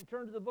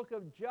turn to the book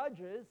of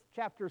Judges,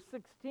 chapter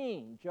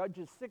 16.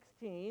 Judges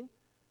 16.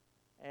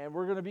 And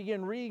we're going to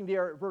begin reading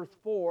there at verse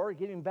 4,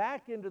 getting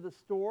back into the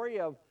story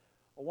of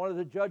one of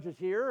the judges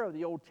here of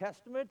the Old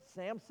Testament,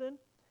 Samson.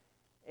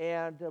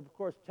 And, of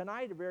course,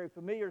 tonight, a very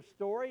familiar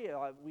story.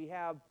 We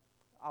have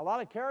a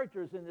lot of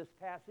characters in this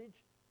passage.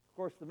 Of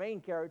course, the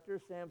main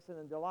characters, Samson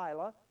and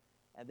Delilah.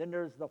 And then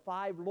there's the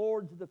 5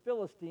 lords of the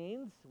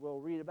Philistines.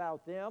 We'll read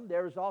about them.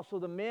 There's also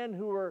the men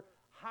who were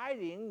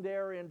hiding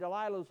there in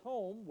Delilah's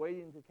home,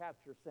 waiting to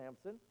capture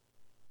Samson.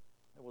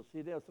 And we'll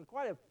see this. So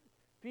quite a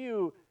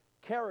few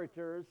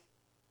characters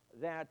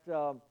that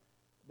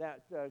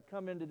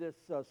come into this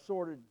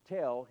sordid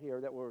tale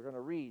here that we're going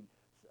to read.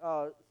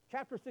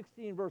 Chapter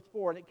 16, verse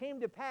 4, and it came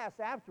to pass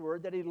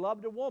afterward that he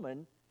loved a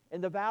woman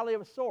in the valley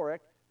of Sorek,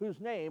 whose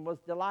name was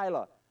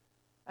Delilah.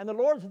 And the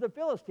lords of the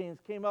Philistines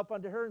came up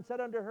unto her and said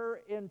unto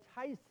her,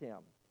 entice him,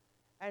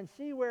 and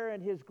see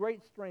wherein his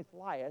great strength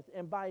lieth,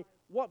 and by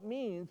what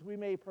means we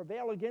may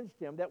prevail against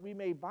him, that we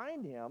may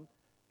bind him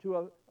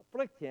to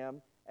afflict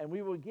him, and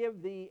we will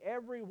give thee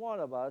every one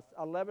of us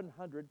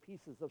 1,100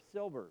 pieces of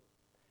silver.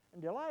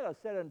 And Delilah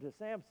said unto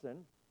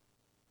Samson,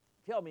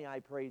 tell me, I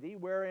pray thee,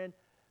 wherein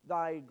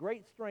thy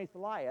great strength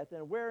lieth,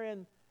 and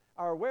wherein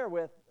or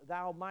wherewith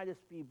thou mightest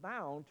be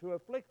bound to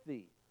afflict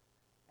thee.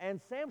 And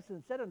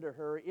Samson said unto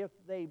her, if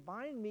they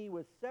bind me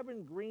with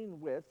 7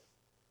 green withs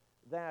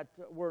that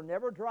were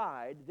never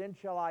dried, then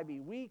shall I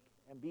be weak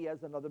and be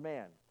as another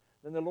man.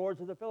 Then the lords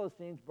of the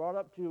Philistines brought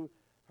up to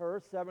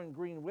her 7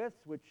 green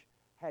withs which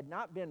had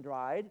not been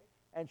dried,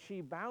 and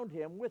she bound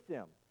him with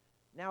them.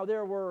 Now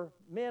there were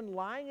men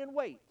lying in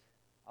wait,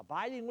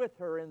 abiding with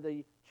her in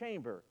the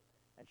chamber.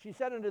 And she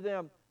said unto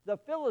them, the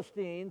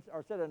Philistines,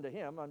 or said unto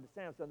him, unto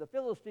Samson, the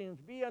Philistines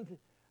be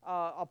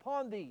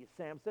upon thee,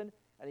 Samson.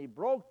 And he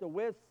broke the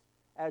withs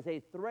as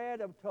a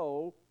thread of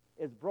tow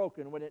is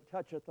broken when it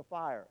toucheth the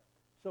fire.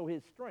 So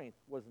his strength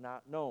was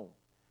not known.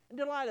 And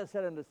Delilah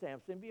said unto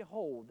Samson,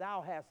 behold,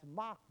 thou hast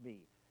mocked me,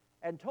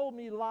 and told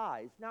me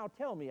lies. Now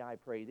tell me, I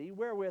pray thee,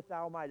 wherewith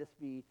thou mightest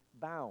be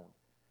bound.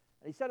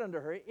 And he said unto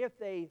her, if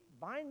they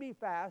bind me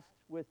fast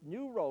with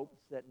new ropes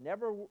that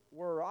never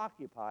were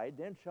occupied,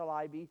 then shall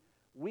I be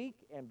weak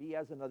and be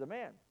as another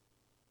man.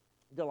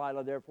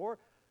 Delilah therefore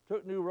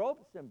took new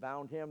ropes and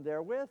bound him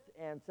therewith,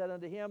 and said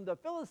unto him, the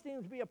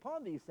Philistines be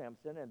upon thee,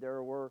 Samson. And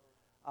there were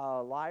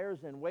liars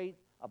in wait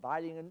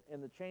abiding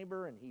in the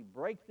chamber, and he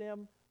brake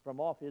them from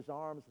off his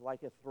arms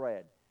like a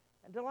thread.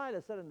 And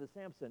Delilah said unto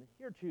Samson,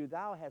 hereto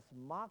thou hast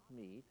mocked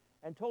me,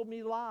 and told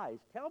me lies.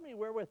 Tell me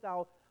wherewith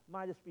thou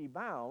mightest be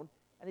bound.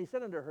 And he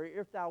said unto her,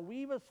 if thou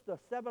weavest the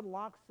 7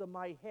 locks of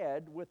my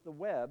head with the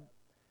web.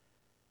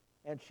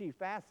 And she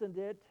fastened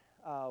it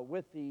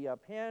with the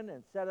pen,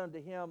 and said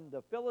unto him,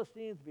 the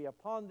Philistines be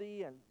upon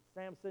thee, and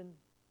Samson.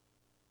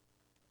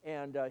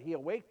 And he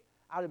awaked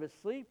out of his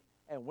sleep,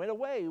 and went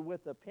away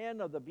with the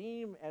pen of the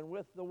beam and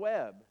with the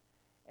web.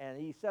 And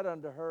he said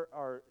unto her,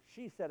 or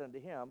she said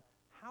unto him,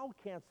 how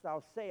canst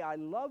thou say, I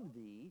love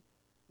thee,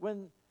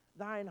 when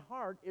thine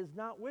heart is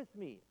not with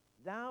me?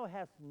 Thou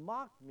hast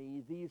mocked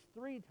me these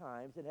 3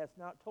 times, and hast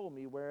not told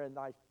me wherein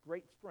thy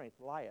great strength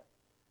lieth.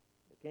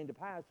 It came to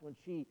pass, when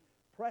she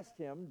pressed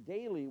him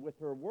daily with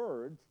her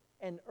words,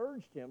 and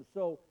urged him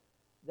so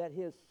that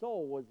his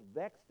soul was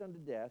vexed unto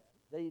death,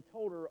 that he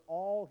told her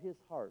all his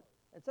heart,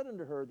 and said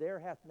unto her, there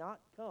hath not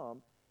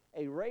come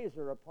a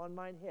razor upon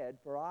mine head,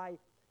 for I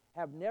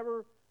have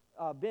never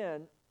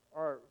been,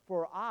 or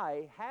for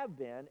I have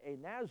been a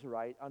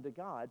Nazarite unto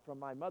God from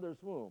my mother's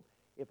womb.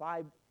 If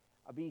I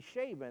be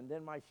shaven,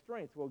 then my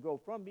strength will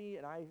go from me,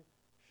 and I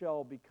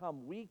shall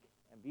become weak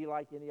and be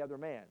like any other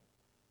man.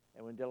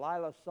 And when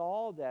Delilah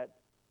saw that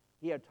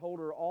he had told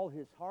her all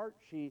his heart,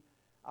 she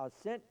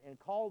sent and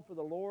called for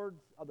the lords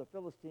of the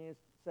Philistines,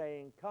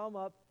 saying, come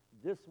up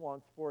this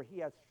once, for he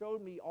hath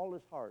showed me all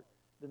his heart.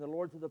 Then the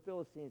lords of the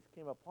Philistines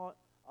came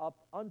up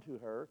unto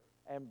her,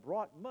 and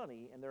brought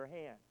money in their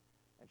hand.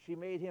 And she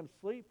made him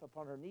sleep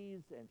upon her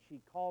knees, and she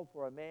called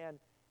for a man,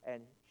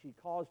 and she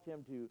caused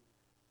him to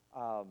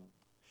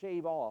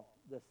shave off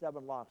the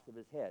 7 locks of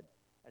his head.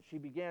 And she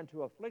began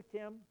to afflict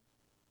him,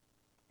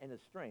 and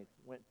his strength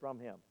went from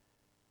him.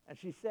 And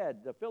she said,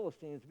 the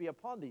Philistines be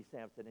upon thee,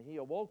 Samson. And he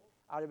awoke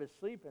out of his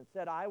sleep, and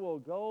said, I will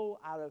go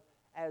out of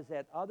as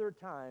at other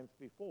times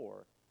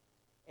before,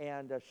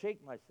 and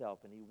shake myself.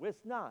 And he wist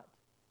not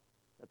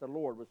that the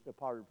Lord was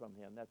departed from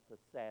him. That's a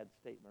sad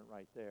statement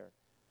right there.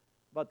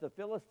 But the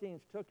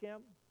Philistines took him,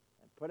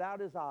 and put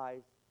out his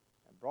eyes,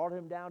 and brought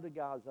him down to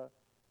Gaza,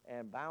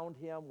 and bound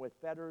him with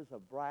fetters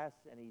of brass,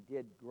 and he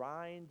did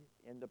grind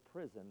in the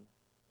prison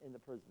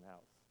house.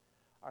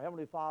 Our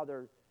Heavenly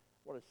Father,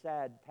 what a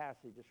sad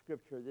passage of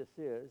Scripture this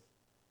is.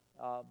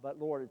 But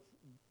Lord, it's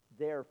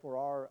there for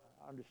our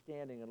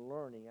understanding and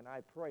learning, and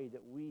I pray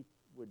that we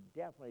would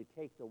definitely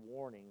take the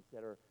warnings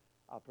that are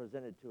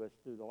presented to us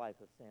through the life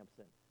of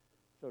Samson.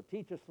 So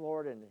teach us,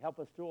 Lord, and help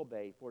us to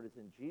obey, for it is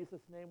in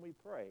Jesus' name we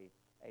pray.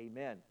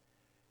 Amen.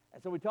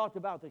 And so we talked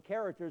about the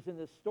characters in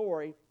this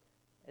story,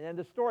 and then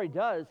the story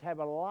does have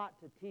a lot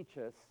to teach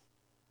us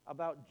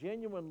about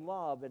genuine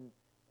love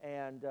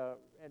and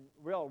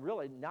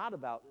really not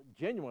about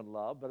genuine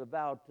love, but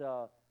about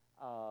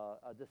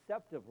a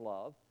deceptive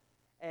love.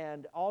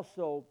 And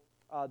also,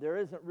 there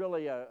isn't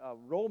really a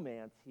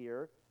romance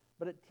here,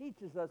 but it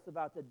teaches us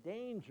about the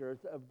dangers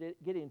of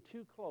getting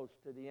too close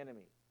to the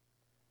enemy.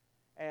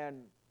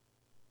 And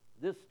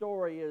this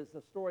story is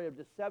a story of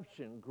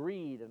deception,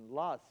 greed, and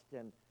lust,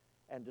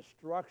 and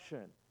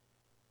destruction.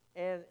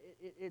 And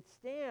it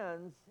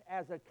stands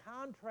as a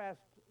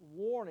contrast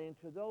warning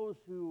to those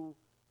who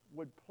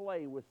would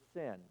play with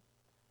sin.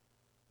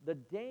 The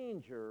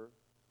danger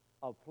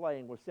of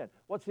playing with sin.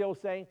 What's the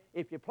old saying?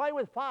 If you play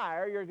with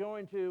fire, you're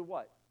going to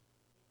what?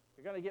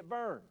 You're going to get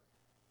burned.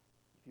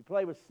 If you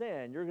play with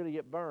sin, you're going to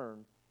get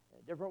burned in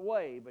a different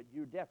way, but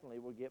you definitely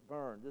will get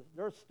burned.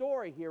 Their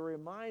story here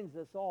reminds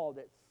us all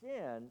that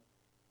sin,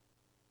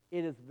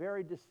 it is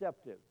very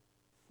deceptive.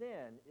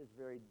 Sin is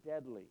very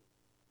deadly.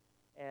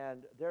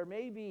 And there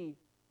may be,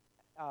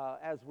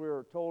 as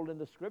we're told in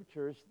the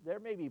Scriptures, there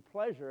may be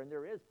pleasure, and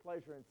there is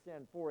pleasure in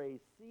sin for a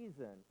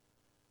season,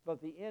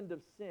 but the end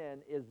of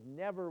sin is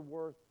never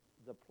worth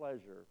the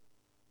pleasure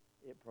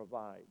it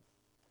provides.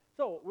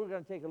 So we're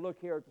going to take a look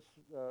here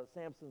at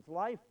Samson's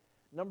life.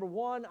 Number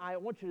one, I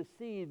want you to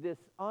see this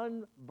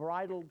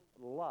unbridled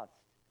lust.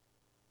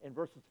 In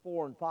verses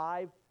 4 and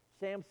 5,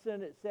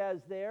 Samson, it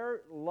says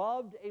there,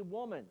 loved a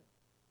woman.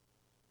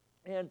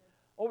 And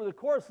over the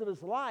course of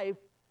his life,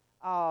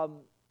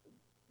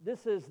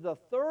 this is the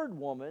third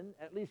woman,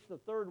 at least the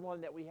third one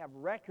that we have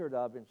record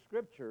of in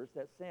Scriptures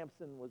that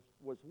Samson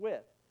was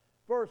with.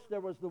 First,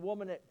 there was the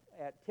woman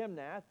at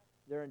Timnath,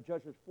 there in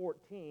Judges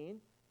 14,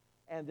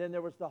 and then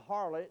there was the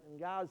harlot in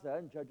Gaza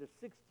in Judges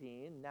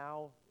 16,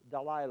 now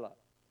Delilah.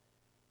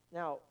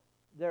 Now,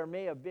 there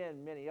may have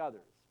been many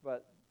others,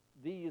 but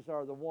these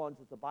are the ones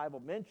that the Bible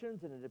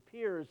mentions, and it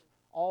appears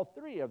all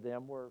three of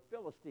them were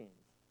Philistines.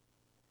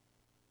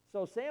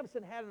 So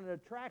Samson had an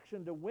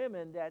attraction to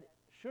women that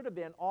should have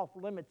been off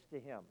limits to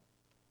him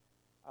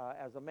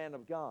as a man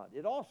of God.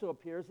 It also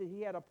appears that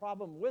he had a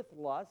problem with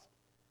lust,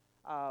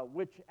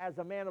 which as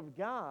a man of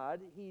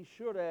God, he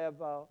should have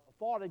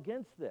fought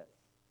against this.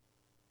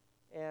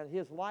 And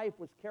his life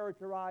was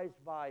characterized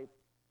by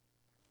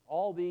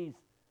all these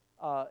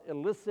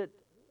illicit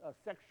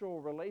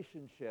sexual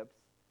relationships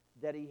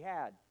that he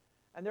had.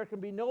 And there can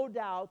be no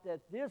doubt that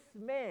this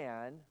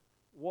man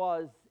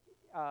was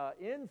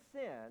in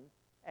sin,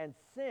 and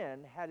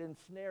sin had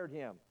ensnared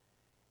him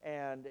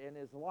and in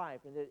his life,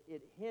 and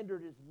it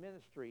hindered his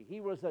ministry.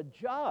 He was a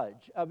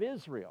judge of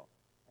Israel,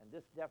 and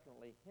this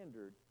definitely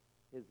hindered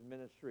his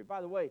ministry.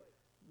 By the way,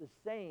 the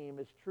same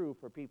is true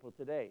for people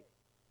today.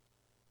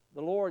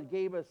 The Lord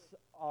gave us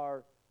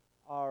our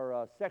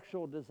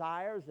sexual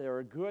desires. They're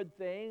a good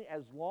thing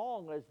as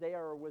long as they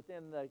are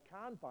within the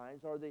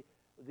confines or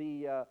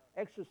the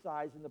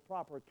exercise in the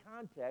proper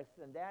context,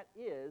 and that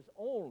is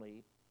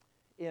only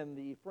in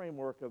the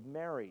framework of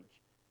marriage.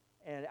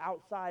 And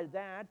outside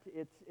that,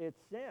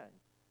 it's sin.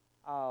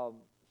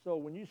 So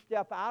when you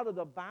step out of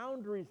the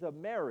boundaries of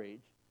marriage,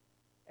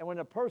 and when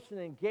a person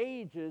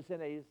engages in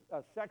a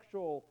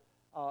sexual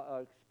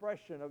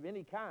expression of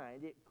any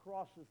kind, it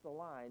crosses the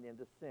line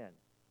into sin.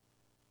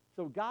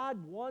 So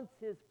God wants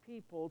his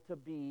people to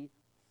be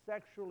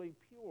sexually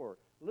pure.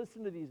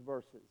 Listen to these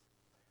verses.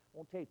 I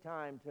won't take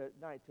time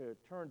tonight to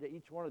turn to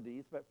each one of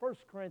these, but 1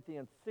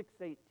 Corinthians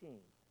 6:18.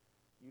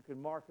 You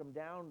can mark them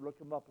down, look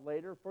them up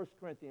later. 1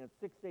 Corinthians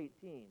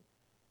 6:18.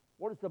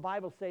 What does the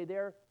Bible say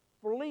there?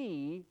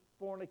 Flee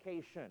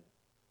fornication.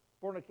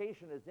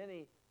 Fornication is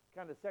any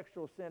kind of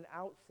sexual sin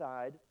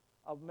outside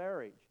of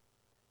marriage.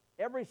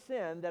 Every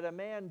sin that a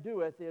man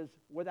doeth is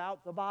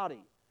without the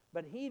body,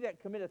 but he that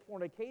committeth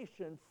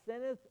fornication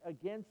sinneth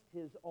against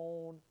his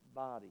own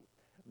body.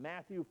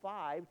 Matthew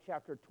 5,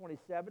 chapter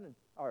 27,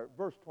 or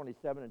verse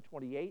 27 and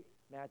 28.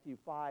 Matthew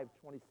 5,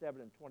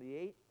 27 and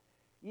 28.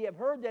 Ye have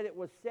heard that it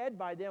was said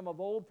by them of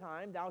old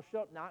time, Thou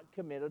shalt not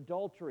commit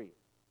adultery.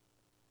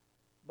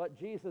 But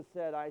Jesus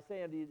said, I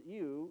say unto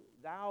you,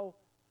 thou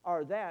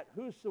art that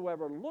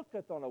whosoever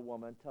looketh on a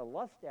woman to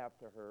lust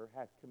after her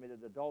hath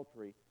committed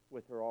adultery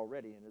with her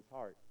already in his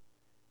heart.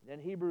 And then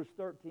Hebrews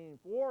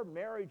 13:4,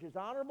 marriage is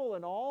honorable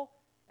in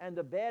all, and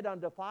the bed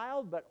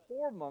undefiled, but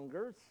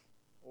whoremongers,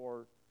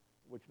 or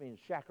which means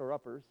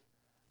shacker-uppers,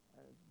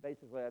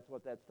 basically that's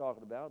what that's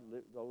talking about,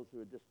 those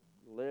who just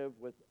live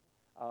with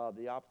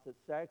the opposite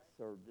sex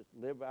or just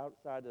live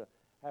outside of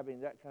having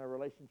that kind of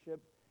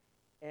relationship.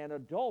 And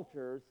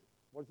adulterers,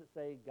 what does it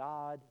say?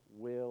 God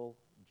will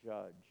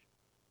judge.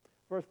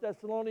 1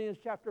 Thessalonians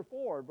chapter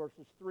 4,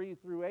 verses 3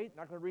 through 8. I'm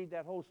not going to read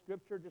that whole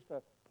scripture, just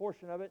a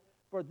portion of it.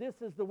 For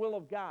this is the will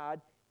of God,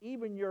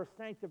 even your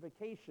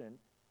sanctification,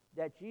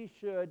 that ye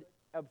should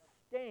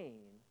abstain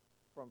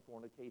from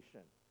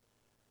fornication.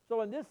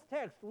 So in this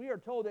text, we are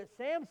told that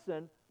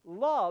Samson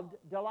loved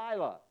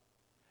Delilah.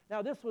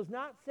 Now, this was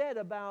not said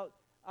about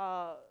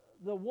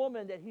the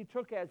woman that he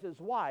took as his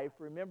wife.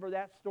 Remember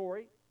that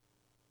story?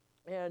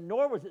 And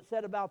nor was it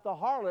said about the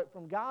harlot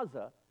from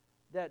Gaza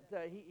that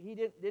they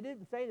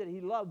didn't say that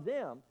he loved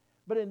them.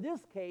 But in this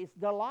case,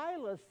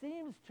 Delilah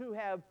seems to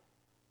have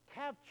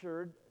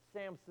captured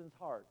Samson's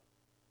heart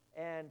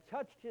and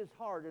touched his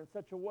heart in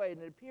such a way,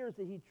 and it appears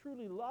that he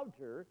truly loved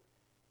her.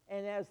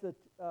 And as it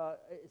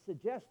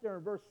suggests there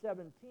in verse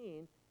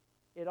 17,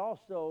 it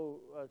also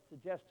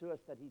suggests to us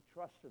that he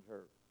trusted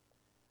her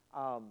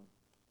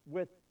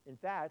in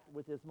fact,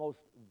 with his most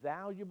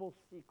valuable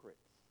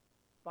secrets.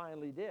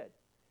 Finally did.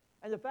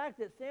 And the fact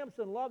that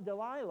Samson loved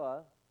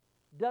Delilah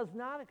does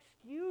not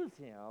excuse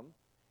him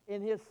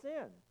in his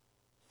sin.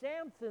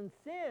 Samson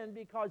sinned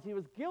because he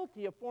was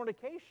guilty of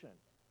fornication.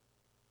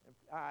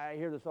 I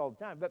hear this all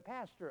the time, but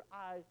Pastor,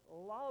 I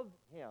love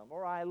him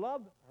or I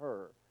love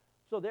her.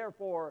 So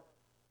therefore,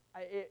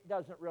 it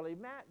doesn't really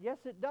matter. Yes,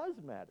 it does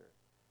matter.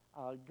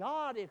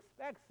 God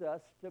expects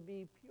us to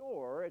be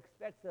pure,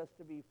 expects us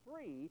to be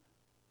free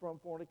from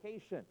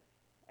fornication.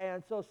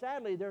 And so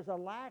sadly, there's a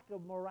lack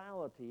of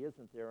morality,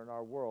 isn't there, in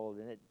our world,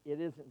 and it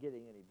isn't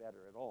getting any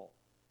better at all.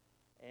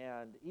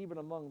 And even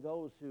among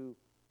those who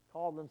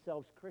call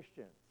themselves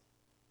Christians,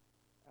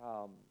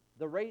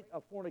 the rate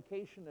of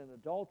fornication and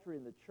adultery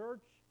in the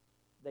church,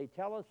 they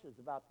tell us, is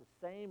about the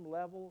same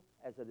level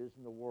as it is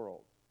in the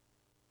world.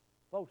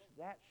 Folks,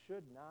 that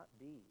should not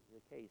be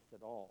the case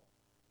at all.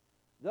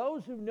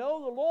 Those who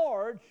know the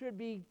Lord should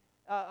be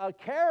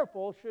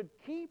careful, should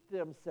keep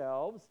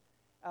themselves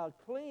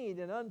clean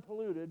and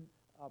unpolluted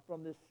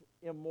from this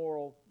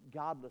immoral,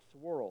 godless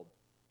world.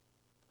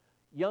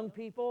 Young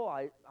people,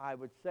 I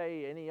would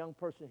say any young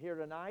person here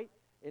tonight,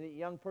 any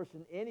young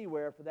person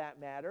anywhere for that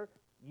matter,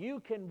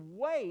 you can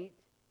wait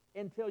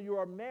until you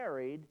are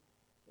married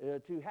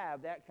to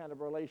have that kind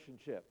of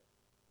relationship.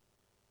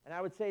 And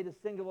I would say to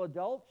single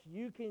adults,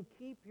 you can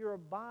keep your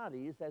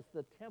bodies as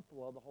the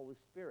temple of the Holy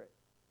Spirit.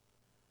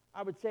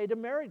 I would say to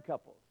married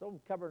couples, so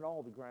I'm covering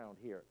all the ground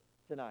here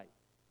tonight,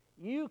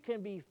 you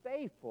can be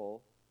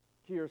faithful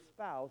to your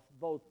spouse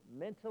both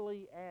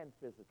mentally and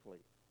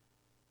physically.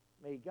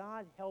 May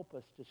God help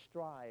us to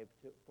strive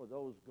for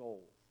those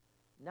goals,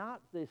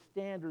 not the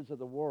standards of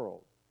the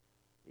world.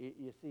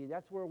 You see,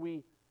 that's where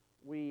we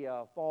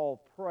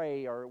fall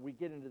prey, or we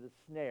get into the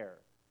snare.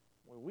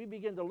 When we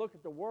begin to look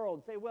at the world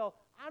and say, well,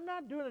 I'm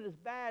not doing it as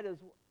bad as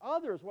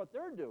others, what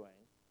they're doing.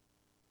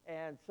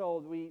 And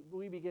so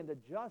we begin to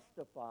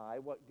justify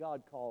what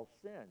God calls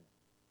sin.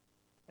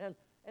 And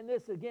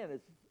this, again,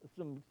 is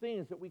some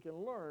things that we can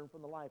learn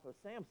from the life of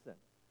Samson.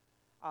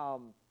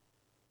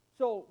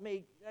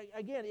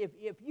 Again,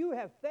 if you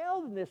have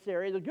failed in this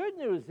area, the good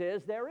news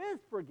is there is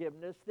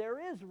forgiveness,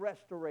 there is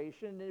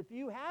restoration. And if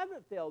you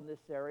haven't failed in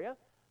this area,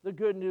 the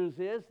good news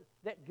is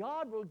that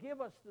God will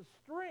give us the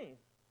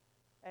strength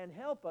and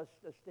help us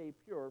to stay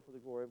pure for the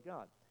glory of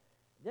God.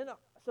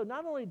 So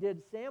not only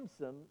did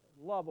Samson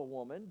love a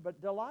woman,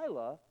 but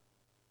Delilah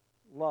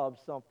loved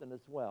something as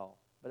well,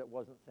 but it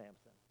wasn't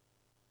Samson.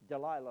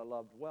 Delilah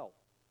loved wealth.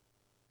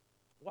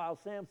 While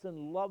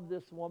Samson loved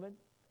this woman,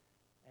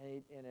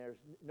 and there's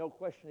no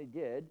question he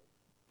did,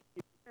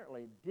 he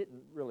apparently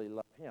didn't really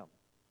love him.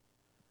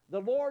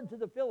 The lords of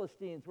the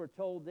Philistines were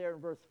told there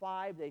in verse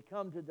 5, they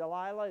come to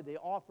Delilah, they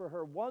offer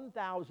her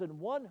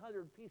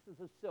 1,100 pieces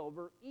of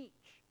silver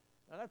each.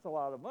 Now that's a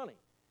lot of money.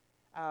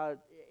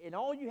 And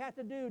all you have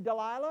to do,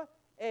 Delilah,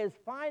 is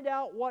find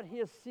out what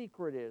his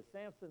secret is,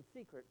 Samson's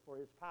secret for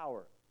his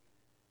power.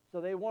 So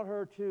they want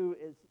her to,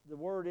 the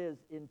word is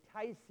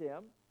entice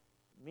him,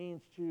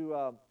 means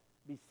to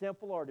be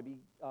simple or to be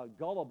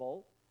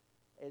gullible.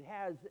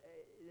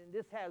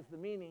 This has the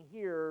meaning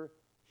here,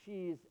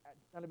 she's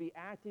going to be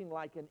acting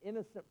like an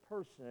innocent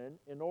person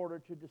in order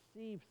to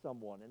deceive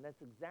someone. And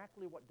that's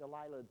exactly what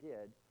Delilah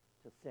did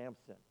to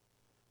Samson.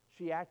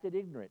 She acted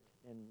ignorant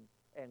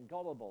and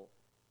gullible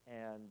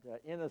and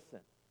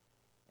innocent,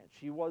 and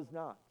she was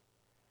not.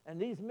 And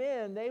these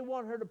men, they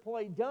want her to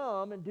play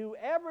dumb and do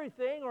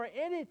everything or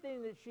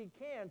anything that she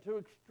can to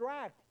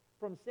extract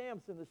from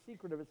Samson the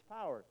secret of his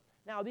power.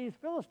 Now, these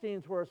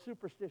Philistines were a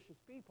superstitious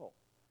people.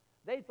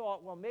 They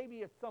thought, well, maybe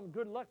it's some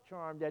good luck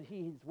charm that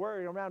he's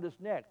wearing around his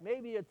neck.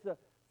 Maybe it's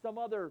some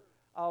other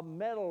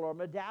medal or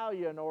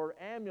medallion or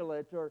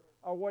amulet or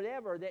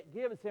whatever that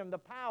gives him the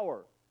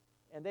power.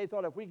 And they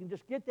thought if we can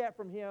just get that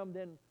from him,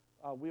 then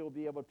we'll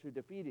be able to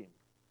defeat him.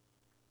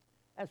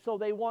 And so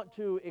they want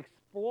to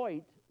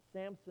exploit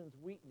Samson's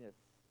weakness,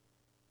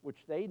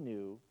 which they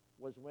knew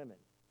was women.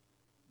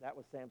 That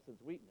was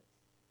Samson's weakness.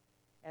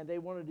 And they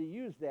wanted to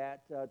use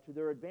that to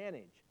their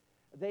advantage.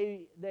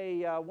 They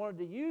wanted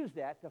to use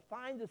that to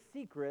find the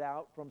secret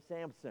out from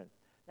Samson.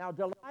 Now,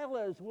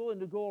 Delilah is willing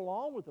to go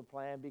along with the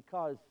plan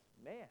because,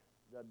 man,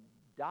 the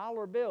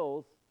dollar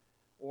bills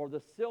or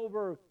the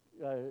silver,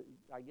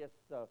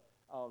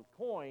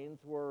 coins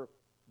were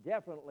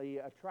definitely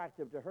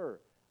attractive to her.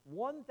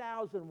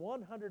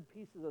 1,100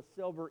 pieces of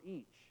silver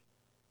each.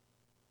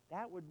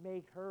 That would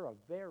make her a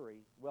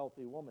very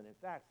wealthy woman. In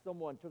fact,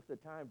 someone took the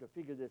time to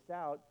figure this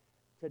out.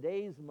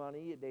 Today's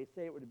money, they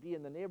say it would be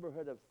in the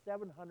neighborhood of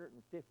 $750,000.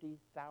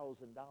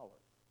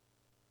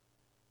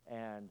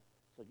 And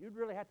so you'd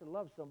really have to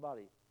love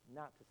somebody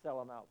not to sell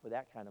them out for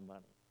that kind of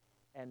money.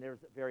 And there's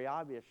very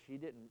obvious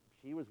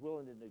she was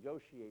willing to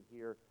negotiate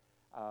here.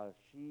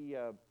 She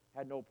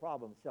had no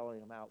problem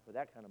selling them out for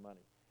that kind of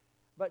money.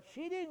 But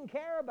she didn't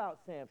care about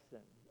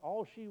Samson.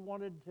 All she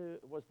wanted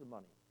was the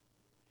money.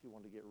 She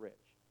wanted to get rich.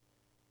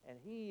 And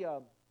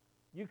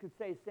you could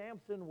say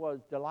Samson was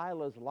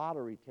Delilah's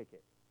lottery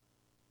ticket.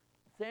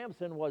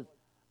 Samson was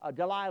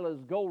Delilah's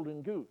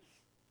golden goose.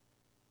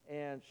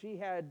 And she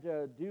had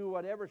to do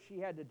whatever she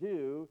had to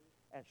do,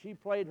 and she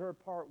played her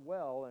part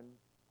well and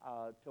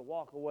to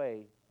walk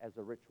away as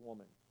a rich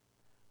woman.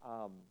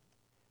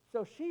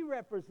 So she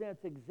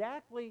represents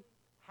exactly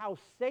how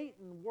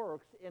Satan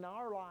works in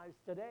our lives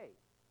today,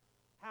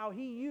 how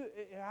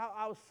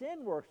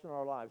sin works in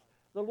our lives.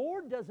 The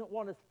Lord doesn't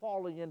want us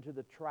falling into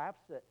the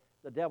traps that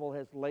the devil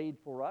has laid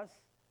for us,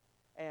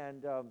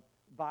 and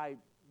by,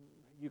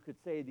 you could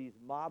say, these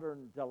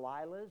modern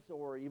Delilahs,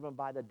 or even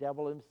by the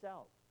devil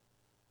himself.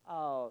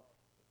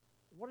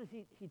 What does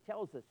he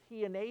tells us?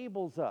 He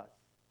enables us.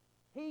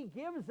 He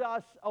gives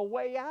us a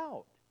way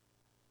out.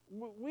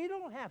 We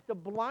don't have to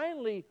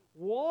blindly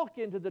walk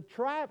into the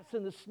traps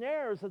and the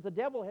snares that the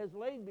devil has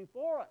laid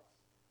before us.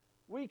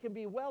 We can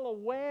be well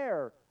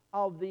aware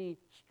of the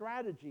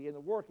strategy and the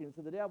workings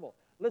of the devil.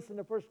 Listen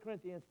to 1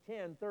 Corinthians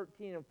 10,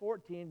 13, and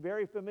 14,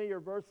 very familiar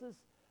verses.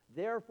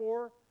 There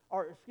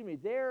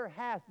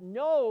hath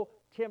no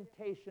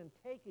temptation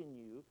taken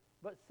you,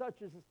 but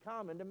such as is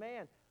common to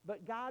man.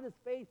 But God is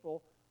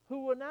faithful,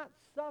 who will not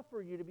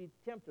suffer you to be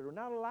tempted, or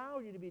not allow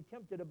you to be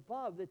tempted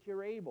above that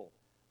you're able,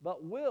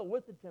 but will,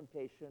 with the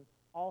temptation,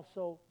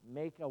 also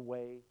make a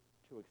way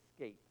to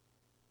escape,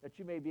 that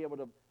you may be able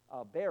to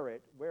bear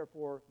it.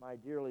 Wherefore, my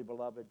dearly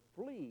beloved,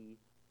 flee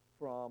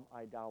from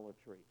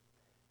idolatry.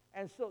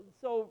 And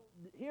so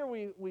here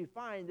we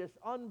find this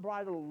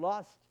unbridled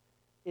lust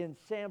in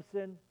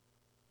Samson.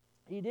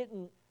 He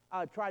didn't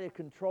try to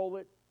control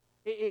it.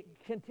 It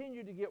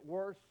continued to get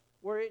worse,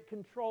 where it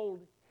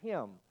controlled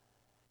him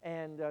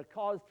and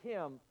caused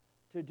him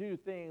to do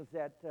things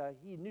that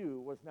he knew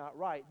was not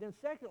right. Then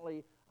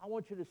secondly, I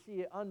want you to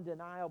see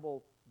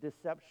undeniable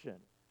deception.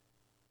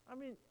 I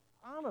mean,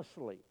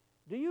 honestly,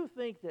 do you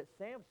think that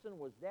Samson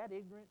was that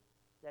ignorant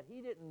that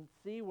he didn't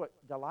see what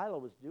Delilah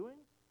was doing?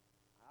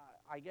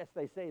 I guess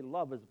they say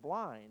love is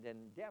blind,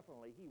 and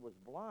definitely he was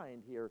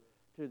blind here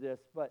to this,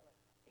 but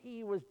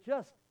he was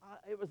just,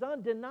 it was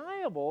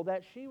undeniable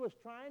that she was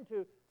trying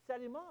to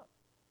set him up.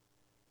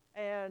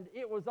 And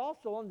it was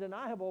also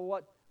undeniable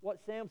what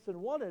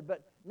Samson wanted,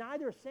 but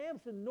neither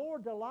Samson nor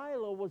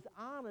Delilah was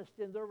honest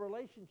in their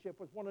relationship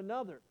with one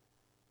another.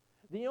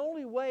 The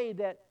only way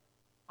that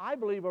I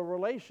believe a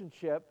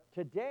relationship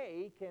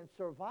today can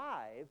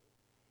survive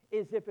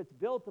is if it's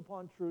built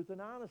upon truth and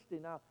honesty.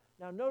 Now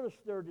notice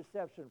their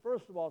deception.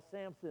 First of all,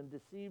 Samson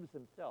deceives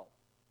himself.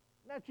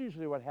 That's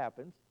usually what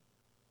happens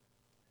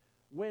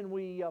when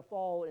we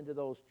fall into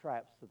those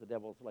traps that the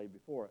devil's laid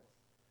before us.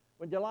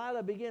 When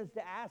Delilah begins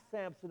to ask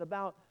Samson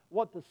about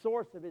what the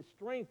source of his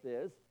strength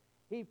is,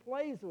 he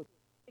plays with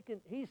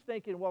it. He's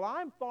thinking, well,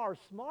 I'm far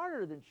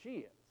smarter than she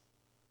is,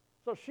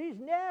 so she's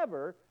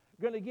never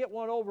going to get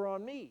one over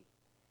on me.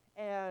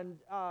 And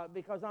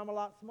because I'm a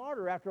lot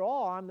smarter. After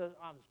all, I'm the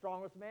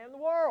strongest man in the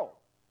world.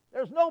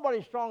 There's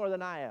nobody stronger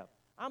than I am.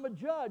 I'm a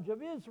judge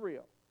of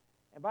Israel.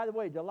 And by the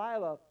way,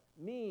 Delilah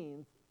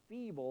means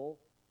feeble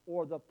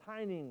or the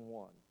pining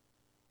one.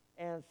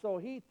 And so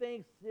he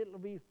thinks it'll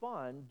be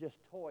fun just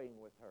toying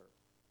with her,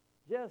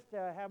 just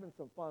having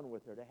some fun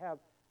with her, to have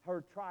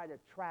her try to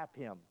trap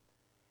him.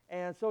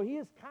 And so he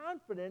is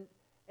confident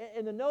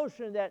in the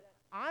notion that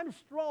I'm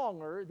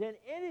stronger than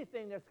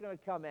anything that's going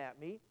to come at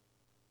me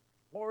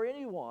or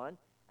anyone,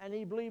 and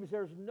he believes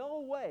there's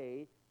no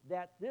way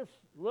that this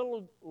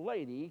little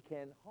lady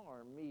can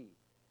harm me.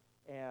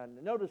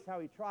 And notice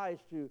how he tries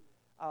to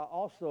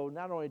also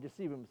not only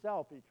deceive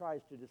himself, but he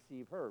tries to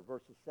deceive her.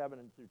 Verses 7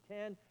 through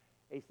 10,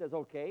 he says,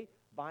 okay,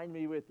 bind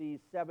me with these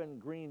 7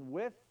 green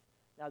withs.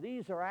 Now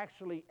these are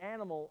actually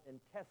animal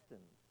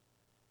intestines,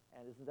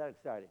 and isn't that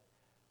exciting?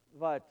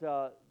 But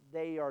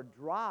they are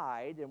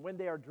dried, and when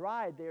they are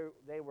dried,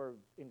 they were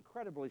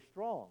incredibly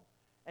strong.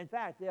 In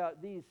fact,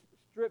 these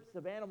strips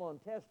of animal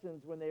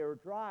intestines, when they were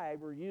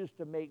dried, were used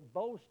to make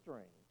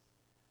bowstrings.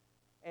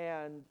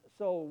 And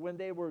so when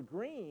they were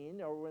green,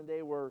 or when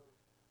they were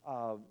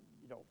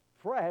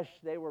fresh,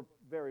 they were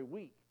very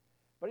weak.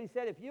 But he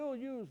said, if you'll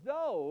use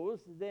those,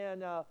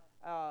 then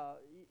I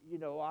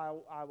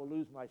will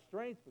lose my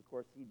strength. Of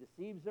course, he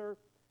deceives her,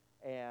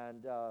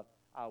 and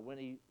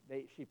when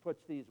she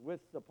puts these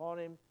withs upon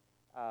him,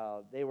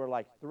 they were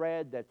like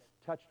thread that's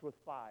touched with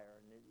fire,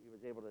 and he was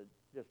able to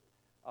just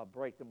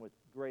break them with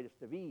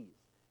greatest of ease.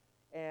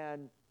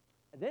 And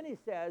then he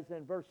says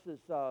in verse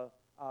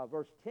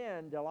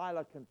 10,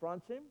 Delilah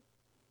confronts him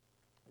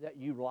that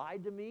you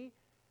lied to me,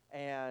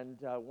 and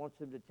wants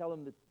him to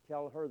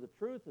tell her the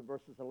truth. In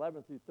verses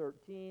 11 through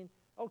 13,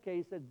 okay,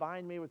 he said,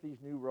 bind me with these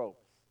new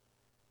ropes.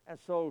 And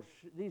so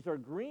these are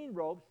green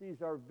ropes.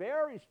 These are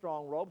very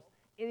strong ropes.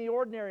 Any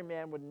ordinary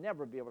man would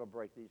never be able to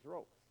break these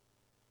ropes.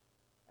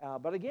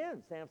 But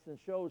again, Samson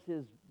shows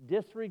his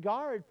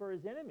disregard for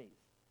his enemies.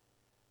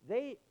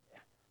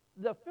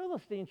 The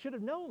Philistines should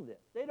have known this.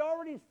 They'd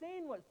already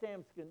seen what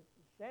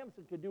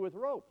Samson could do with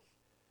ropes.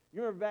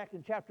 You remember back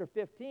in chapter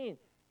 15,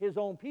 his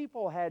own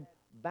people had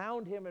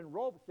bound him in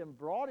ropes and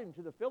brought him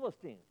to the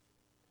Philistines.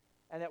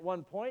 And at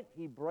one point,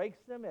 he breaks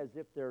them as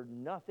if they're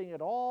nothing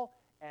at all,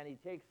 and he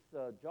takes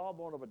the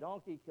jawbone of a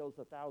donkey, kills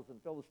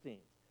 1,000 Philistines.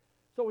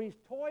 So he's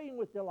toying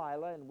with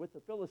Delilah and with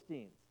the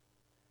Philistines.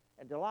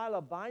 And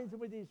Delilah binds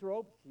him with these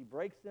ropes. He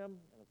breaks them.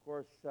 And, of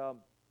course,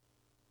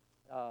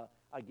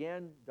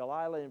 again,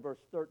 Delilah in verse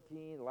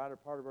 13, the latter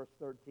part of verse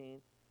 13,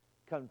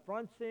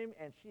 confronts him,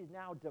 and she's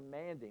now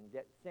demanding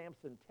that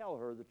Samson tell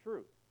her the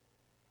truth.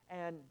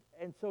 And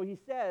so he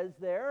says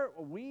there,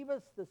 weave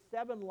us the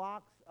 7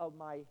 locks of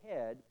my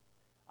head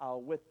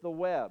with the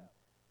web.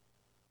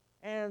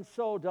 And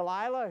so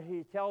Delilah,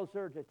 he tells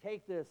her to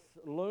take this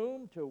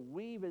loom, to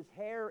weave his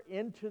hair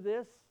into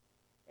this.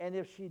 And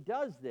if she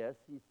does this,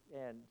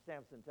 and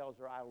Samson tells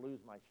her, I'll lose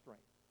my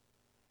strength.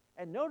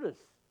 And notice,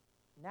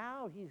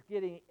 now he's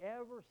getting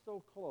ever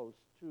so close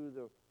to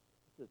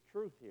the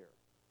truth here.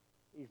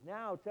 He's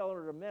now telling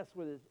her to mess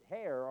with his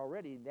hair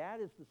already. That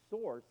is the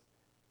source.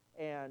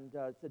 And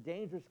it's a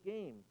dangerous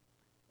game.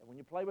 And when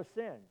you play with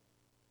sin,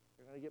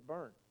 you're going to get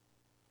burned.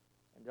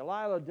 And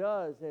Delilah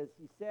does as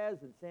he says,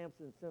 and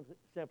Samson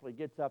simply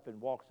gets up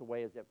and walks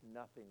away as if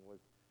nothing was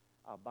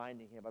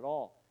binding him at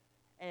all.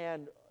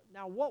 And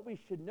now what we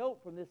should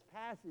note from this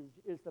passage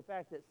is the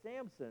fact that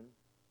Samson,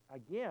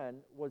 again,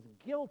 was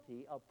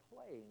guilty of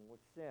playing with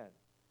sin.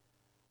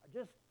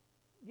 Just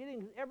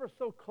getting ever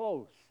so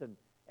close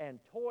and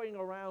toying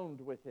around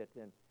with it.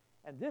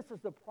 And this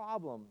is the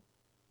problem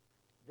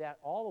that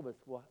all of us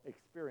will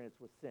experience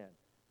with sin.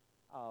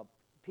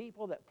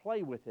 People that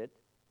play with it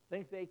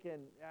think they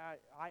can,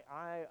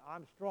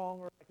 I'm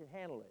stronger, I can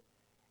handle it.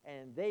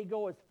 And they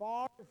go as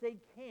far as they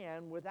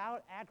can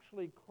without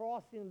actually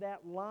crossing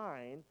that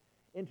line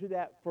into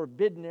that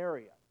forbidden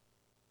area.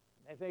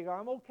 They think,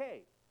 I'm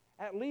okay.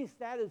 At least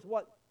that is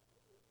what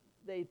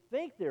they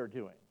think they're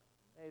doing.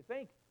 They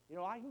think,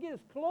 I can get as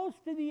close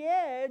to the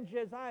edge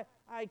as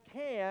I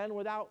can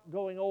without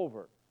going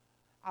over.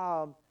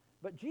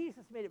 But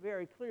Jesus made it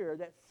very clear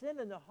that sin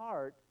in the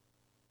heart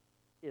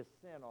is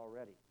sin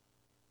already.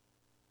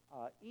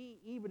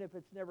 Even if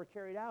it's never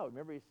carried out.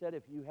 Remember, he said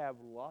if you have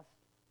lust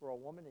for a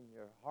woman in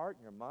your heart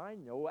and your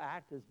mind, no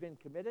act has been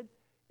committed,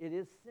 it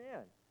is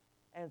sin.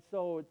 And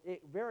so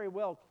it very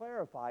well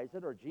clarifies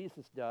it, or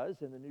Jesus does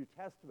in the New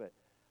Testament.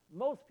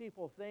 Most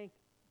people think,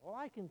 well,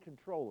 I can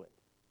control it.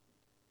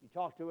 You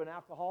talk to an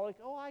alcoholic,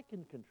 I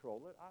can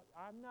control it.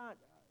 I'm not,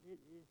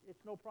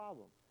 it's no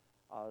problem.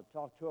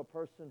 Talk to a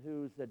person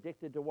who's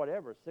addicted to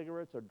whatever,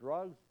 cigarettes or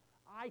drugs,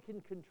 I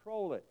can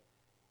control it.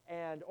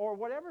 Or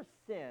whatever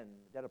sin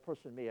that a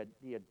person may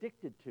be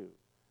addicted to.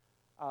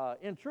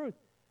 In truth,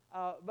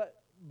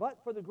 but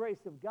for the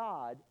grace of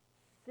God,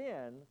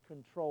 sin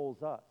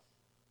controls us.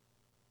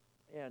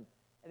 And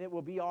it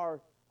will be our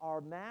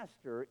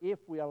master if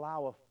we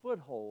allow a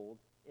foothold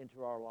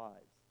into our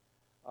lives.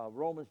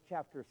 Romans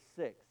chapter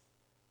 6.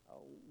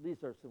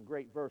 These are some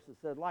great verses. It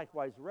said,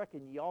 likewise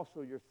reckon ye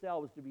also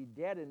yourselves to be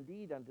dead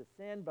indeed unto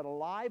sin, but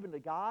alive unto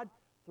God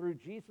through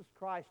Jesus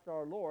Christ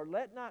our Lord.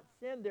 Let not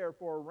sin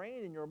therefore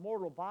reign in your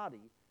mortal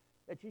body,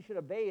 that ye should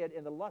obey it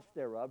in the lust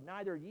thereof.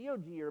 Neither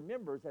yield ye your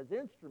members as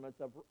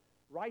instruments of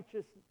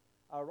righteousness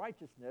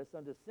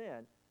unto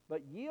sin,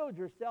 but yield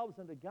yourselves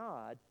unto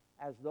God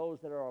as those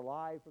that are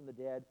alive from the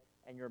dead,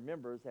 and your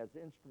members as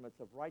instruments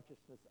of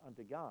righteousness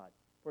unto God.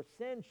 For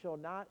sin shall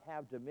not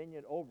have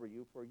dominion over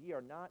you, for ye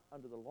are not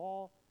under the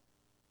law,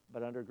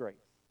 but under grace.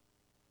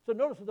 So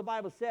notice what the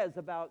Bible says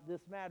about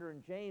this matter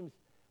in James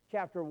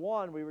chapter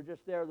 1. We were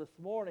just there this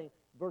morning,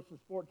 verses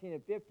 14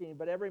 and 15.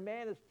 But every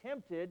man is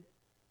tempted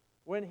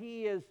when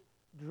he is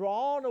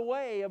drawn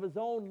away of his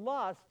own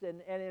lust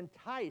and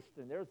enticed.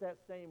 And there's that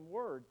same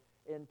word,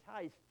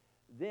 enticed.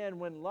 Then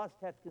when lust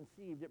hath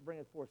conceived, it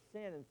bringeth forth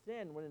sin. And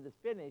sin, when it is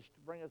finished,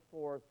 bringeth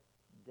forth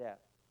death.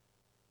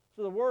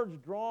 So the words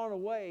drawn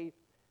away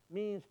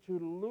means to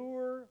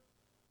lure,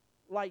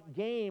 like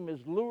game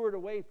is lured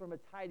away from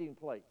its hiding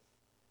place.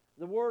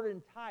 The word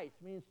entice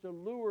means to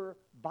lure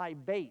by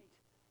bait.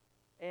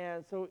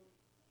 And so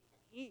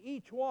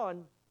each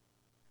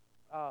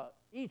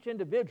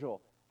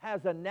individual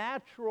has a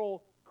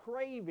natural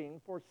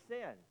craving for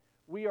sin.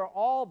 We are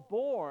all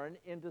born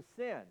into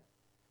sin.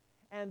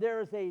 And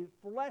there is a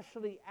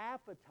fleshly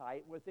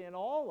appetite within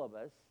all of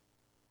us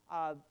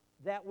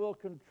that will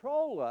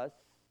control us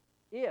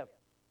if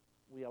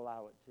we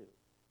allow it to.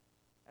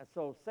 And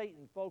so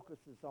Satan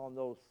focuses on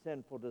those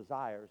sinful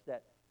desires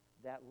that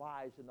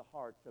lies in the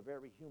hearts of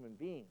every human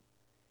being.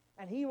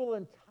 And he will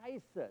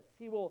entice us.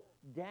 He will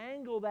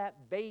dangle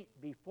that bait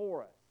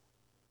before us.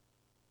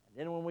 And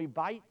then when we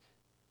bite,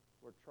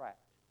 we're trapped.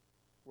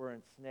 We're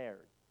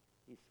ensnared.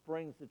 He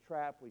springs the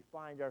trap. We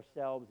find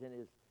ourselves in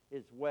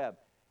his web.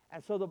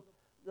 And so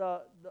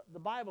the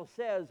Bible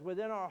says,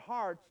 within our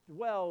hearts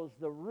dwells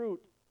the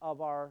root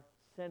of our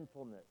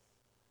sinfulness.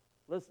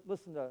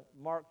 Listen to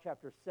Mark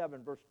chapter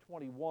 7, verse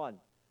 21.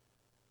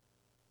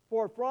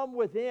 For from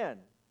within,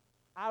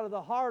 out of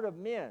the heart of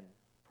men,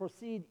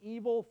 proceed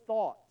evil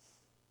thoughts,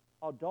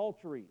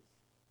 adulteries,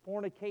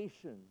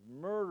 fornications,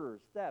 murders,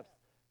 thefts,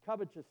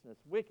 covetousness,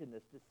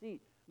 wickedness,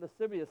 deceit,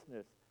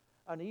 lasciviousness,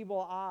 an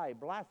evil eye,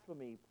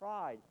 blasphemy,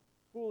 pride,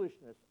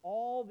 foolishness.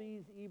 All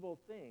these evil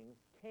things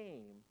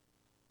came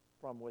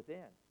from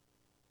within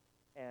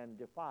and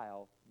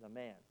defile the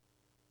man.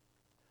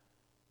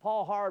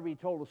 Paul Harvey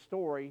told a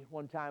story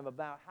one time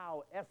about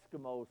how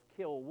Eskimos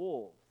kill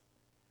wolves.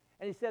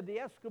 And he said the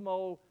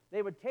Eskimo,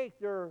 they would take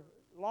their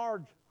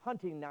large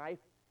hunting knife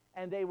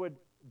and they would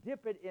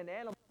dip it in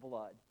animal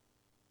blood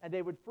and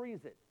they would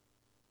freeze it.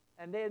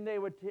 And then they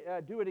would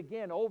do it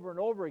again over and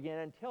over again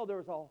until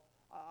there was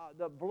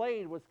the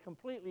blade was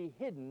completely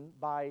hidden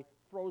by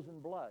frozen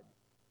blood.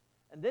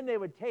 And then they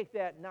would take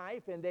that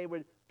knife and they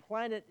would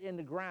plant it in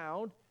the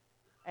ground,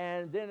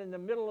 and then in the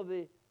middle of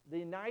the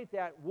night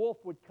that wolf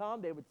would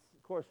come. They would,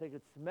 of course, they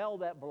could smell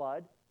that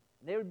blood,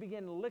 and they would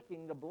begin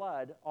licking the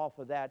blood off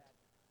of that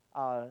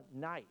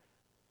knife.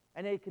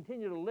 And they'd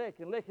continue to lick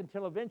and lick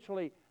until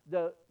eventually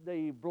the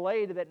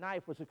blade of that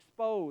knife was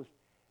exposed.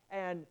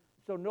 And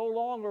so no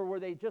longer were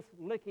they just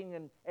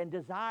licking and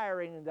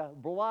desiring the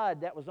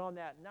blood that was on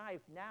that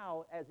knife.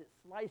 Now, as it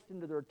sliced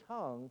into their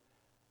tongue,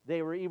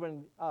 they were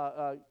even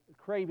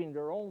craving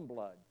their own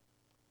blood.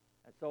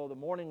 And so the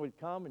morning would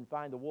come and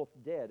find the wolf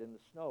dead in the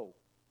snow.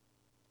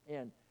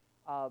 And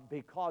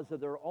because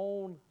of their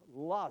own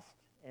lust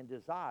and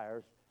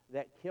desires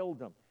that killed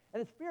them.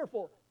 And it's a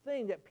fearful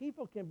thing that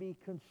people can be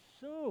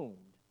consumed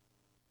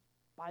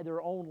by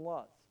their own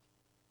lust.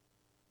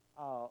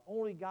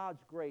 Only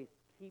God's grace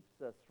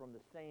keeps us from the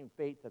same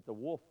fate that the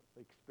wolf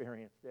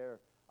experienced there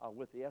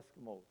with the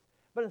Eskimos.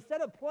 But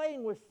instead of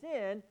playing with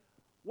sin,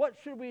 what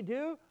should we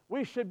do?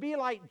 We should be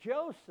like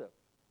Joseph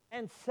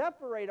and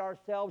separate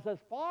ourselves as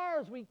far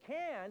as we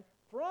can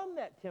from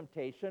that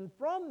temptation,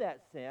 from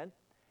that sin.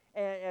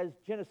 And as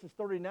Genesis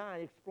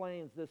 39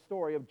 explains the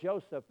story of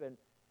Joseph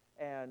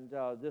and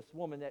this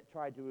woman that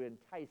tried to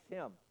entice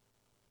him.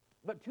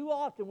 But too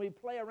often we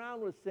play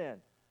around with sin.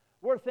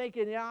 We're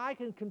thinking, yeah, I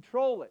can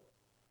control it.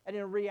 And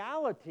in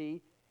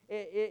reality,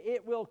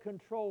 it will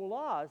control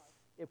us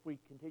if we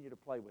continue to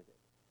play with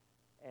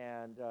it.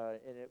 And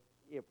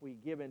if we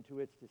give into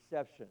its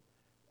deception.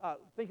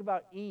 Think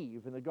about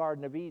Eve in the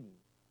Garden of Eden.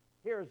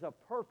 Here's a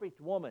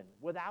perfect woman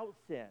without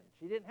sin.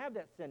 She didn't have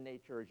that sin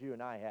nature as you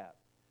and I have.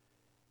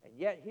 And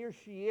yet here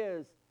she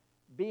is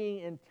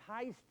being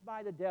enticed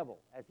by the devil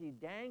as he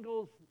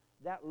dangles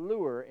that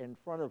lure in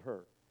front of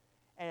her.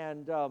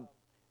 And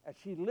as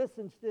she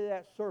listens to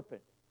that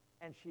serpent,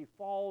 and she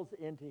falls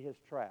into his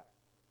trap.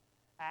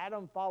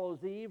 Adam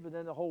follows Eve, and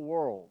then the whole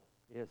world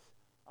is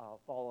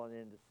fallen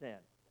into sin,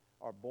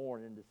 or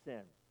born into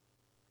sin.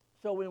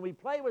 So when we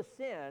play with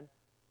sin,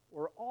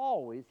 we're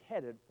always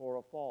headed for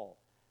a fall.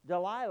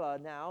 Delilah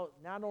now,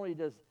 not only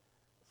does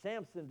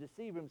Samson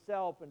deceive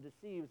himself and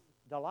deceives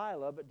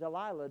Delilah, but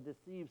Delilah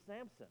deceives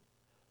Samson.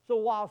 So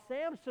while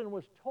Samson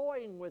was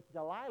toying with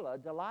Delilah,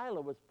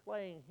 Delilah was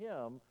playing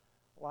him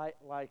like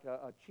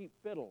a cheap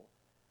fiddle.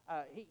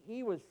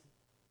 She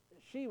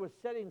was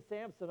setting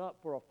Samson up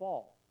for a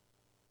fall.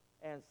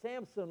 And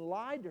Samson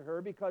lied to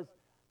her because,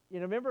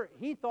 remember,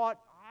 he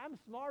thought, I'm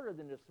smarter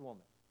than this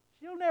woman.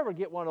 She'll never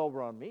get one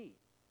over on me.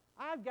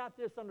 I've got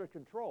this under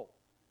control.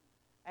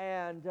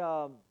 And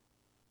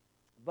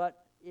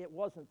but it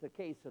wasn't the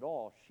case at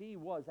all. She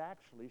was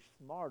actually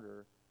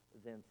smarter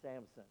than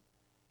Samson.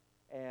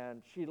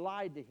 And she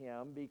lied to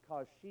him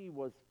because she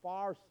was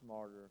far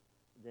smarter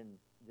than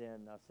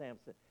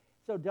Samson.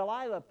 So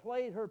Delilah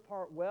played her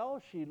part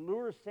well. She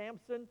lures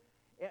Samson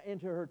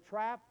into her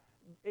trap.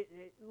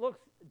 It looks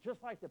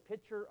just like the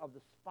picture of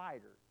the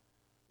spider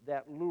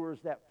that lures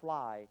that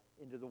fly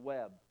into the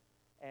web.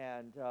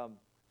 And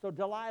so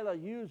Delilah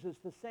uses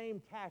the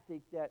same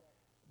tactic that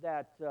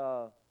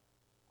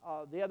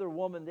the other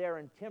woman there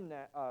in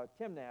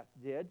Timnath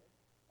did.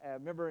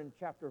 Remember in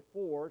chapter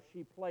 4,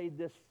 she played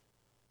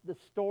the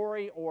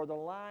story or the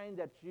line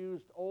that's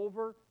used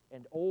over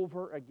and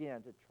over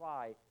again to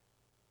try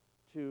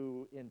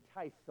to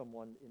entice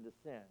someone into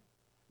sin.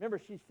 Remember,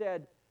 she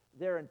said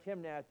there in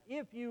Timnath,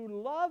 if you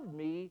loved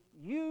me,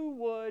 you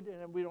would,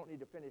 and we don't need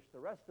to finish the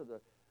rest of the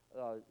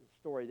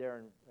story there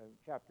in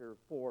chapter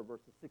 4,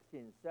 verses 16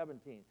 and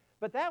 17.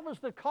 But that was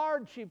the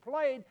card she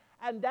played,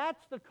 and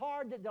that's the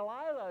card that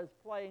Delilah is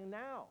playing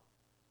now.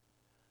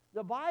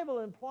 The Bible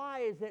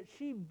implies that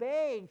she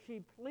begged,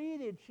 she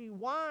pleaded, she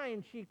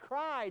whined, she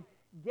cried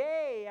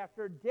day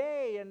after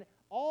day and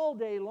all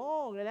day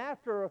long. And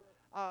after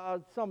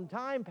some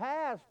time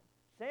passed,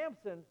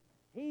 Samson,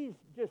 he's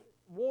just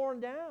worn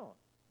down.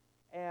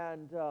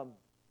 And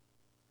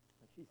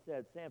she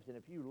said, Samson,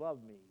 if you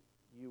loved me,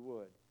 you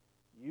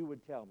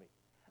would tell me.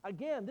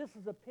 Again, this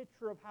is a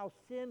picture of how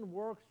sin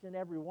works in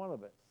every one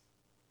of us.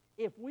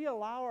 If we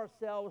allow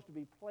ourselves to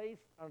be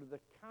placed under the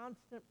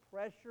constant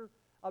pressure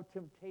of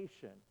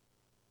temptation,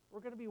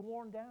 we're going to be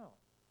worn down.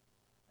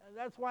 And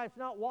that's why it's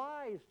not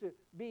wise to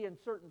be in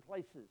certain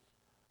places,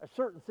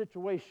 certain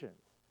situations,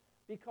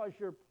 because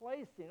you're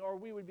placing, or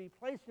we would be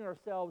placing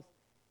ourselves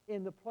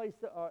in the place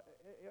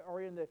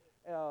or in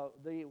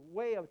the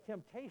way of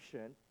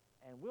temptation,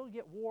 and we'll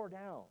get wore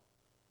down.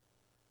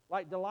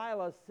 Like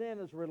Delilah, sin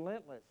is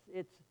relentless.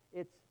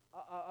 It's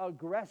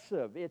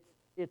aggressive.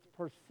 It's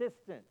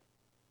persistent,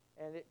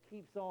 and it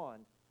keeps on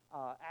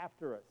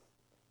after us.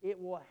 It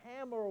will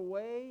hammer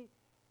away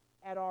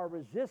at our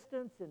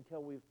resistance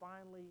until we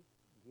finally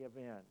give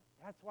in.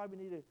 That's why we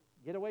need to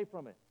get away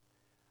from it.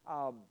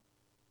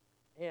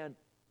 And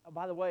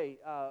by the way,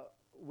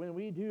 when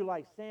we do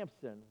like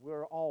Samson,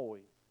 we're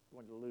always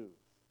going to lose.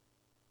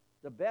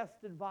 The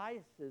best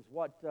advice is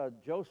what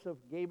Joseph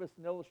gave us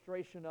an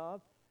illustration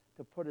of,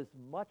 to put as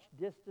much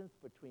distance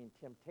between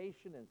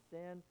temptation and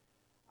sin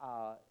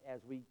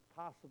as we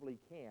possibly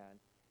can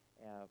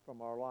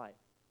from our life.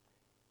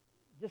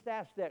 Just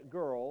ask that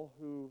girl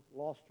who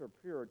lost her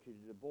purity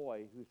to the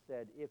boy who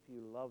said, "If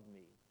you love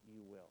me,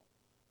 you will."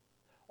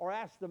 Or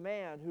ask the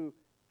man who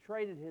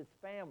traded his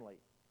family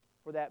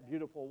for that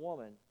beautiful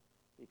woman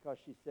because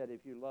she said,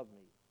 "If you love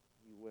me,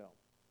 you will."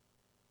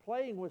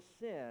 Playing with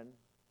sin,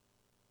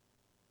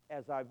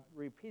 as I've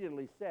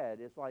repeatedly said,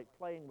 is like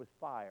playing with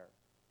fire.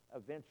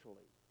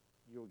 Eventually,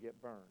 you'll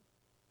get burned.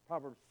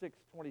 Proverbs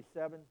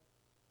 6:27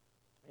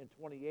 and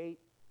 28.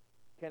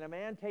 Can a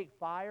man take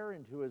fire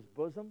into his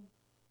bosom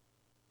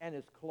and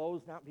his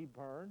clothes not be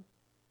burned?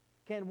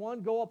 Can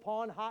one go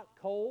upon hot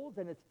coals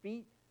and his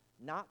feet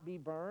not be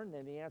burned?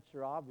 And the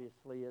answer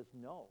obviously is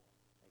no,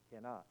 they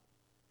cannot.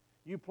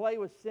 You play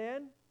with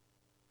sin,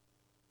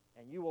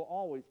 and you will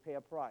always pay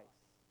a price.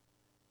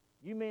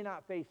 You may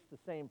not face the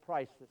same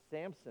price that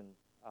Samson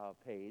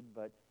paid,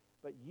 but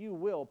you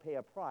will pay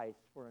a price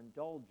for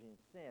indulging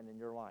sin in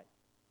your life.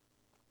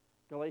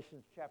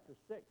 Galatians chapter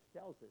 6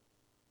 tells us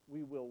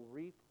we will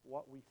reap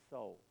what we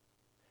sow.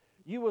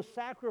 You will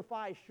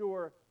sacrifice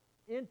your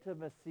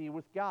intimacy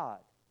with God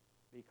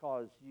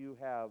because you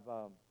have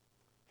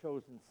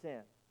chosen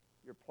sin.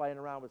 You're playing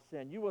around with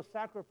sin. You will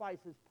sacrifice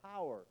His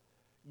power.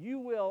 You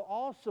will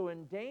also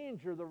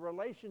endanger the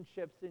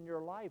relationships in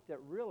your life that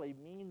really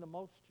mean the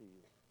most to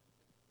you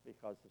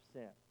because of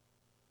sin.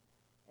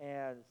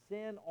 And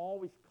sin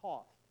always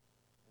costs,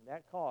 and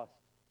that cost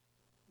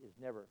is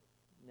never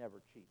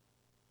cheap.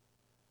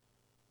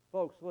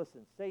 Folks,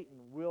 listen,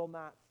 Satan will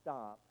not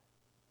stop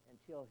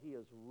until he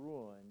has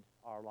ruined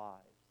our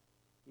lives.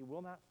 He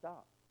will not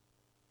stop.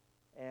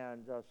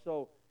 And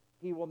so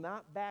he will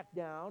not back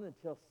down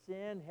until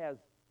sin has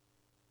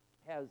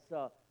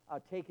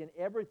taken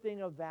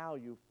everything of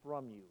value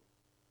from you.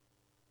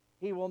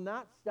 He will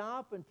not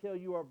stop until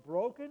you are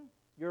broken,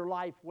 your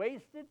life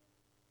wasted,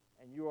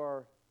 and you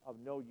are of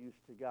no use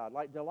to God.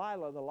 Like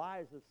Delilah, the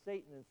lies of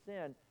Satan and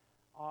sin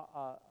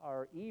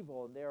are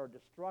evil and they are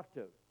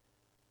destructive.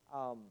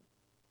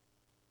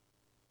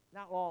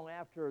 Not long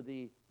after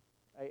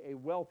a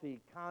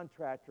wealthy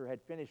contractor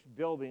had finished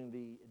building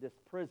this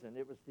prison,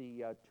 it was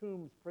the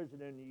Tombs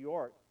prison in New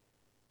York,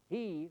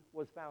 he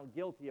was found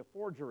guilty of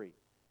forgery.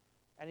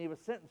 And he was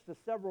sentenced to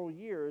several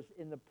years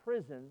in the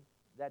prison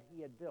that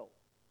he had built.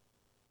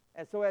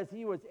 And so as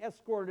he was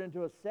escorted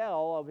into a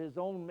cell of his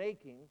own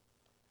making,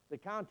 the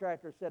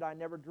contractor said, "I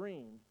never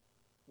dreamed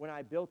when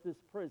I built this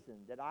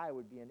prison that I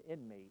would be an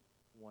inmate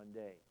one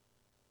day."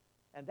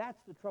 And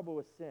that's the trouble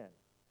with sin.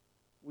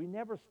 We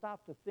never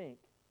stop to think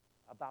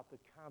about the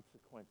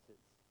consequences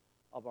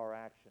of our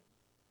actions.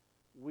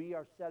 We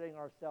are setting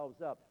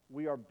ourselves up.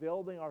 We are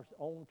building our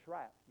own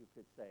trap, you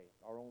could say,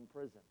 our own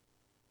prison.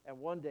 And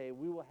one day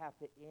we will have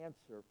to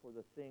answer for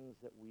the things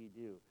that we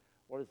do.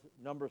 What is it?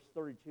 Numbers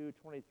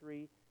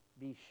 32:23?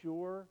 Be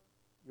sure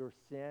your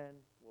sin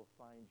will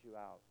find you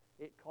out.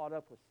 It caught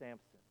up with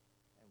Samson,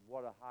 and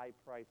what a high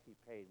price he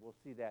paid. We'll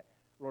see that,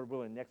 Lord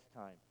willing, next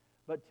time.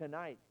 But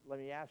tonight, let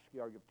me ask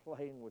you, are you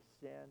playing with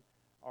sin?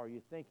 Are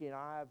you thinking,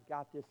 I've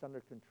got this under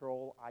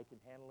control, I can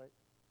handle it?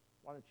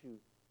 Why don't you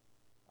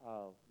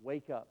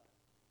wake up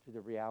to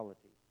the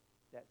reality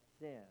that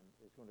sin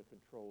is going to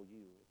control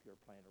you if you're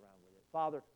playing around with it. Father,